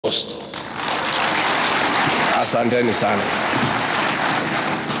provost. Asanteni sana.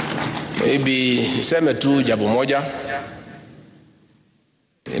 Maybe niseme tu jambo moja.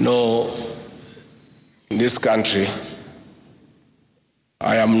 You know, in this country,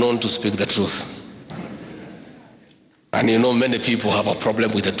 I am known to speak the truth. And you know, many people have a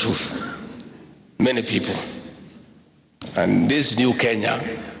problem with the truth. Many people. And this new Kenya,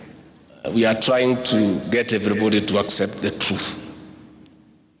 we are trying to get everybody to accept the truth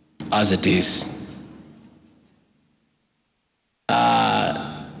as it is.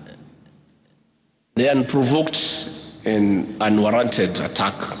 The unprovoked and unwarranted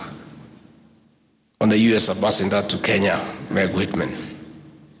attack on the US Ambassador to Kenya, Meg Whitman,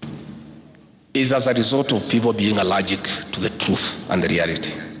 is as a result of people being allergic to the truth and the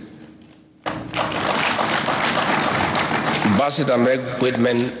reality. Ambassador Meg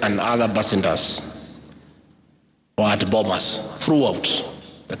Whitman and other ambassadors were at bombers throughout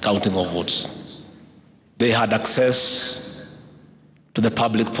the counting of votes. They had access to the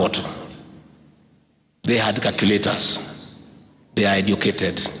public portal. They had calculators. They are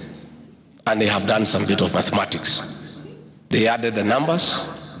educated. And they have done some bit of mathematics. They added the numbers,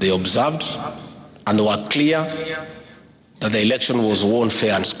 they observed, and they were clear that the election was won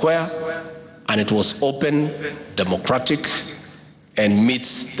fair and square, and it was open, democratic, and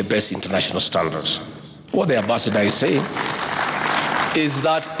meets the best international standards. What the ambassador is saying is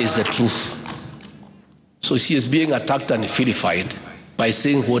that is the truth. So she is being attacked and vilified by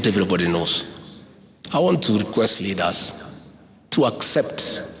saying what everybody knows. I want to request leaders to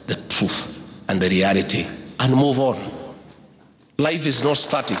accept the truth and the reality and move on. Life is not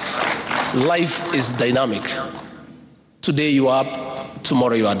static. Life is dynamic. Today you are up,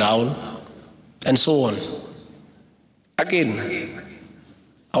 tomorrow you are down, and so on. Again,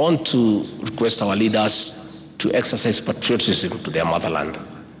 I want to request our leaders to exercise patriotism to their motherland.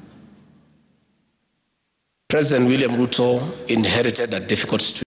 President William Ruto inherited a difficult situation.